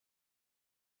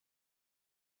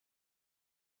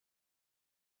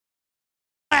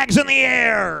flags in the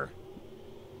air.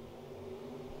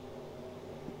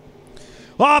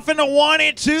 Off into 1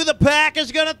 and 2, the pack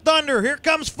is going to thunder. Here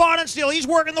comes Fawn and Steel. He's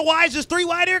working the wisest. 3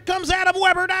 wide. Here comes Adam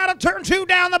Weber down to turn 2,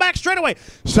 down the back straightaway.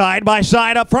 Side by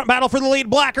side, up front battle for the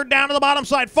lead. Blackard down to the bottom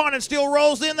side. Fawn and Steel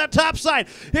rolls in the top side.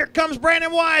 Here comes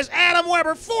Brandon Wise. Adam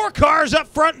Weber, 4 cars up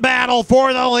front battle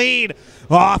for the lead.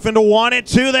 Off into 1 and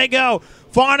 2 they go.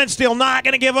 Fawn and Steel not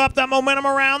going to give up that momentum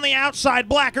around the outside.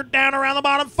 Blackard down around the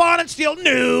bottom. Fawn and Steel,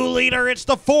 new leader. It's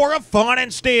the 4 of Fawn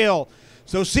and Steel.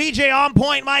 So CJ on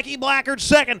point, Mikey Blackard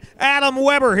second, Adam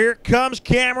Weber. Here comes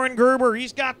Cameron Gruber.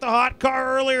 He's got the hot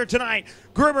car earlier tonight.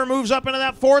 Gruber moves up into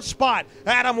that 4th spot.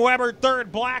 Adam Weber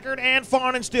third, Blackard and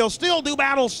Fawn and Steel still do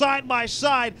battle side by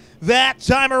side. That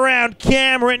time around,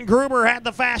 Cameron Gruber had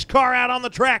the fast car out on the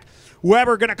track.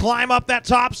 Weber going to climb up that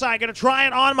top side, going to try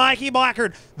it on Mikey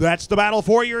Blackard. That's the battle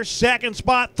for your 2nd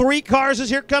spot. 3 cars as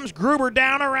here comes Gruber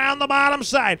down around the bottom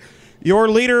side. Your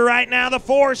leader right now, the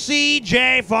 4,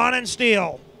 CJ Fawn and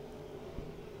Steel.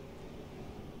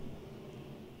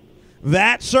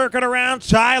 That circuit around,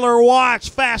 Tyler Watts,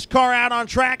 fast car out on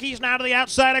track. He's now to the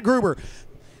outside of Gruber.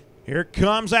 Here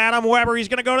comes Adam Weber. He's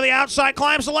going to go to the outside,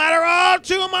 climbs the ladder. Oh,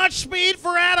 too much speed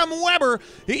for Adam Weber.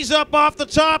 He's up off the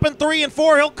top in 3 and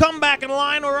 4. He'll come back in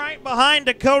line right behind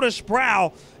Dakota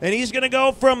Sproul, and he's going to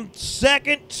go from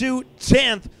 2nd to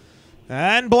 10th.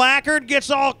 And Blackard gets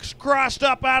all crossed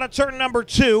up out of turn number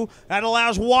 2. That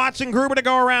allows Watts and Gruber to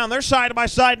go around. They're side by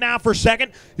side now for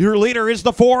 2nd. Your leader is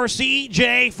the 4,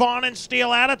 CJ Fawn and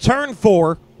Steel out of turn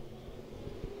 4.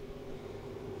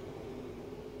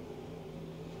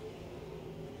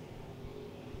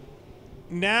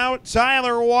 Now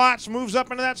Tyler Watts moves up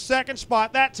into that 2nd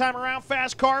spot. That time around,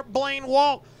 fast car, Blaine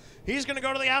Walt. He's going to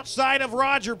go to the outside of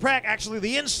Roger Peck. Actually,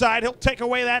 the inside. He'll take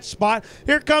away that spot.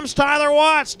 Here comes Tyler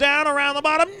Watts down around the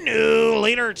bottom. New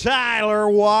leader, Tyler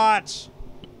Watts.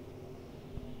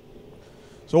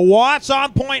 So Watts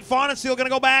on point. Fawn and Steel going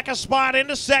to go back a spot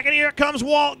into 2nd. Here comes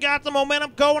Walt. Got the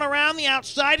momentum going around the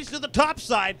outside. He's to the top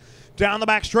side. Down the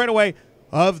back straightaway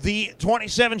of the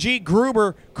 27G.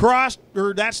 Gruber crossed,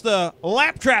 or that's the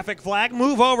lap traffic flag.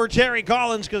 Move over Terry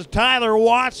Collins because Tyler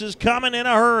Watts is coming in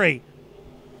a hurry.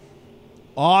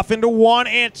 Off into 1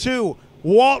 and 2.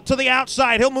 Walt to the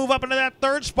outside. He'll move up into that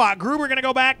 3rd spot. Gruber going to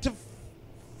go back to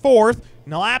 4th.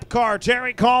 In the lap car,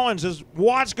 Terry Collins, as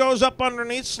Watts goes up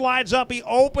underneath, slides up. He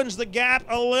opens the gap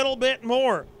a little bit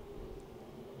more.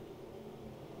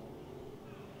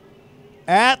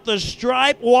 At the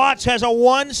stripe, Watts has a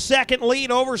 1-second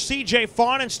lead over CJ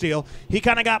Fawn and Steel. He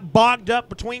kind of got bogged up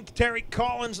between Terry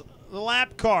Collins, the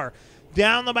lap car.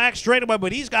 Down the back straightaway,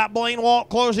 but he's got Blaine Walt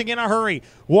closing in a hurry.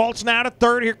 Walt's now to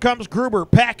 3rd. Here comes Gruber.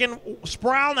 Packing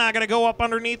Sproul now going to go up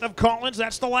underneath of Collins.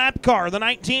 That's the lap car, the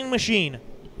 19 machine.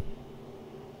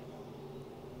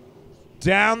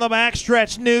 Down the back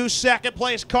stretch, new 2nd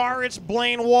place car. It's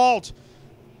Blaine Walt.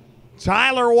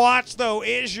 Tyler Watts, though,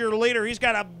 is your leader. He's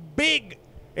got a big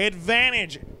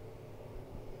advantage.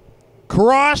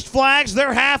 Crossed flags,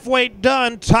 they're halfway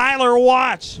done. Tyler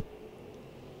Watts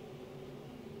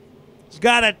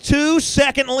got a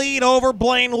 2-second lead over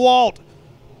Blaine Walt.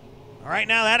 All right,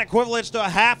 now that equates to a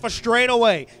half a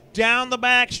straightaway. Down the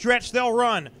back stretch, they'll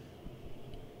run.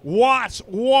 Watts,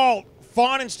 Walt,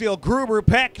 Fawn and Steel, Gruber,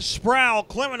 Peck, Sproul,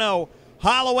 Clemeno,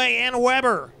 Holloway, and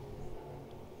Weber.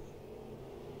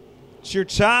 It's your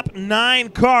top 9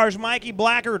 cars. Mikey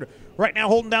Blackard right now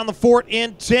holding down the fort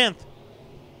in 10th.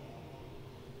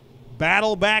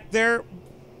 Battle back there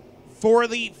for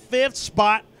the 5th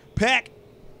spot. Peck,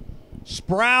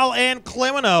 Sproul, and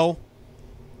Clemeno.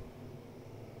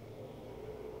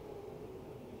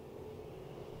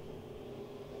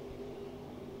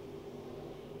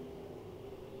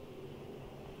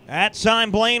 That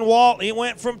time, Blaine Walt, he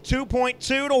went from 2.2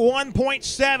 to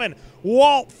 1.7.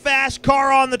 Walt, fast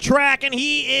car on the track, and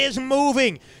he is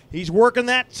moving. He's working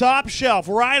that top shelf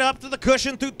right up to the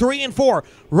cushion through 3 and 4.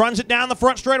 Runs it down the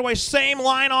front straightaway, same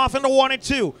line off into 1 and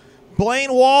 2.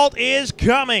 Blaine Walt is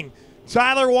coming.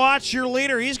 Tyler Watts, your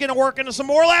leader. He's going to work into some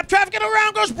more lap traffic, and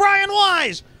around goes Brian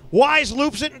Wise. Wise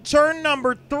loops it in turn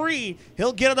number 3.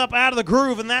 He'll get it up out of the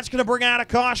groove, and that's going to bring out a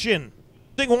caution.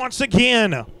 Once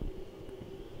again.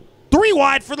 3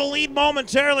 wide for the lead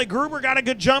momentarily. Gruber got a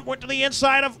good jump, went to the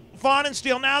inside of Fawn and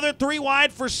Steel. Now they're 3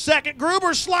 wide for 2nd.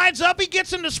 Gruber slides up. He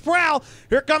gets into Sproul.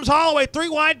 Here comes Holloway. 3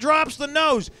 wide, drops the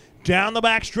nose. Down the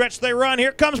back stretch they run.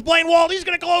 Here comes Blaine Walt. He's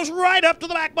going to close right up to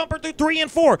the back bumper through 3 and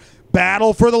 4.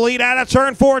 Battle for the lead out of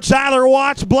turn 4. Tyler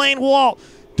Watts, Blaine Walt.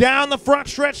 Down the front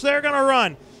stretch, they're going to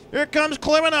run. Here comes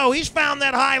Clemeno. He's found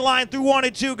that high line through 1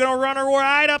 and 2. Going to run her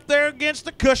right up there against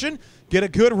the cushion. Get a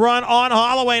good run on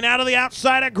Holloway. Now to the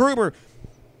outside of Gruber.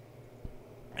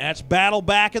 That's battle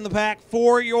back in the pack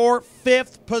for your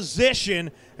 5th position.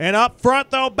 And up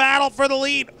front, though, battle for the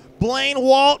lead. Blaine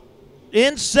Walt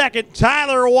in second.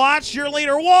 Tyler Watts, your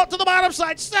leader. Walt to the bottom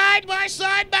side. Side by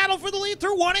side battle for the lead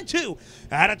through 1 and 2.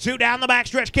 Out of 2 down the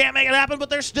backstretch. Can't make it happen, but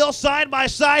they're still side by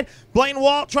side. Blaine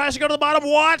Walt tries to go to the bottom.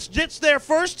 Watts gets there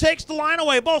first, takes the line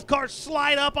away. Both cars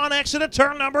slide up on exit of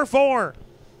turn number 4.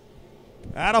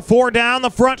 Out of 4 down the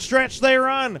front stretch they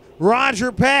run.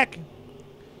 Roger Peck,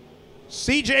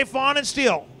 CJ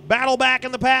Fawnensteel battle back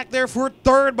in the pack there for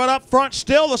 3rd, but up front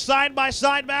still the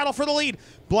side-by-side battle for the lead.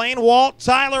 Blaine Walt,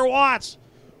 Tyler Watts.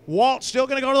 Walt still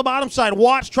going to go to the bottom side.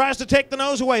 Watts tries to take the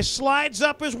nose away. Slides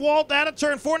up as Walt out of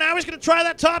turn 4. Now he's going to try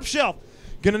that top shelf.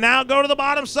 Going to now go to the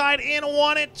bottom side in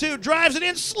 1 and 2. Drives it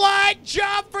in. Slide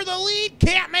job for the lead.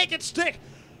 Can't make it stick.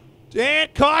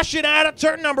 And caution out of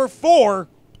turn number 4.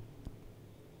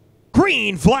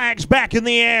 Green flags back in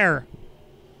the air.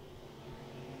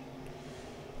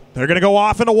 They're going to go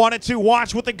off into 1 and 2.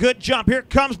 Watch with a good jump. Here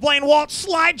comes Blaine Walt.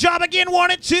 Slide job again,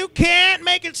 1 and 2. Can't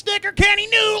make it stick, or can he?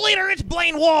 New leader, it's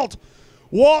Blaine Walt.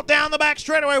 Walt down the back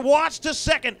straightaway. Watts to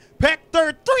second. Peck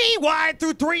 3rd. 3 wide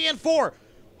through 3 and 4.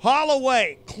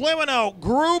 Holloway, Clemeno,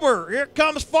 Gruber. Here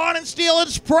comes Fawnensteel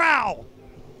and Sproul.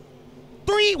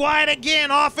 3 wide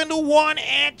again, off into 1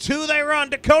 and 2 they run.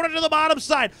 Dakota to the bottom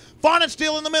side.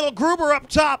 Fawnensteel in the middle. Gruber up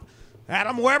top.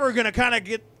 Adam Weber going to kind of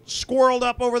get squirreled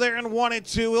up over there in 1 and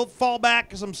 2. He'll fall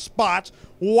back some spots.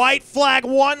 White flag,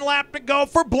 1 lap to go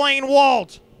for Blaine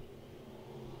Walt.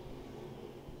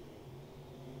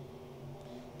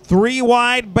 3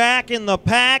 wide back in the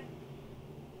pack.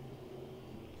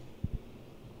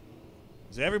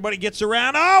 As everybody gets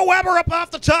around. Oh, Weber up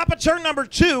off the top of turn number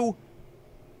 2.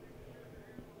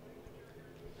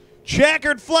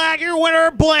 Checkered flag, your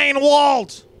winner, Blaine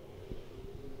Walt.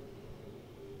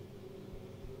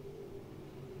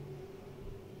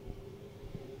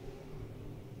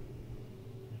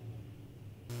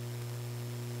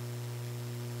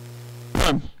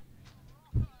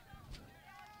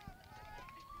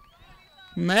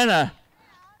 Man, they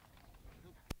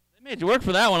made you work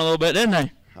for that one a little bit, didn't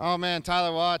they? Oh man,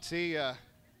 Tyler Watts, he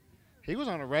was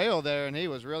on a rail there, and he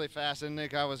was really fast. I didn't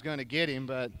think I was going to get him,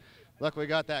 but look, we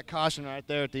got that caution right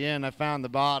there at the end. I found the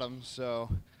bottom, so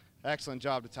excellent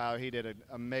job to Tyler. He did an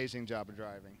amazing job of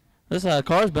driving. This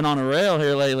car's been on a rail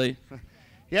here lately.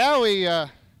 Yeah, we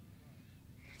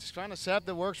just found a setup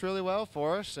that works really well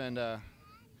for us, and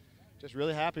just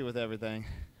really happy with everything.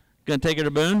 Gonna take her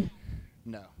to Boone?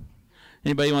 No.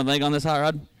 Anybody you want to thank on this hot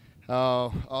rod?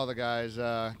 Oh, all the guys.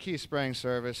 Key Spring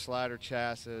Service, Slider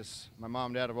Chassis, my mom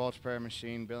and dad at Walsh Repair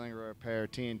Machine, Billinger Repair,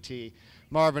 TNT,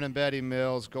 Marvin and Betty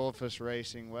Mills, Goldfish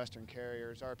Racing, Western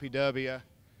Carriers, RPW,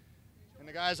 and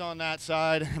the guys on that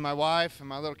side, and my wife, and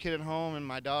my little kid at home, and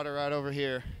my daughter right over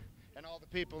here, and all the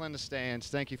people in the stands.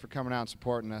 Thank you for coming out and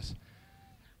supporting us.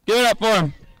 Give it up for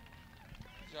them.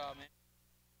 Good job,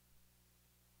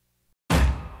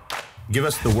 man. Give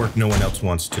us the work no one else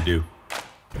wants to do.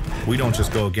 We don't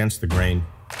just go against the grain,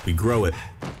 we grow it.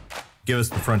 Give us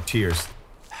the frontiers,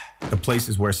 the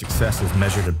places where success is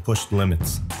measured and pushed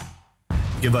limits.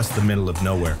 Give us the middle of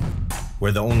nowhere,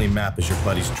 where the only map is your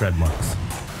buddy's tread marks.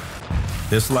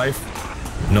 This life,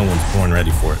 no one's born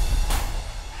ready for it.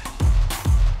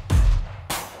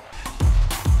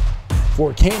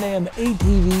 For Can-Am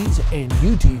ATVs and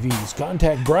UTVs,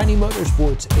 contact Briney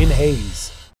Motorsports in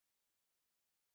Hayes.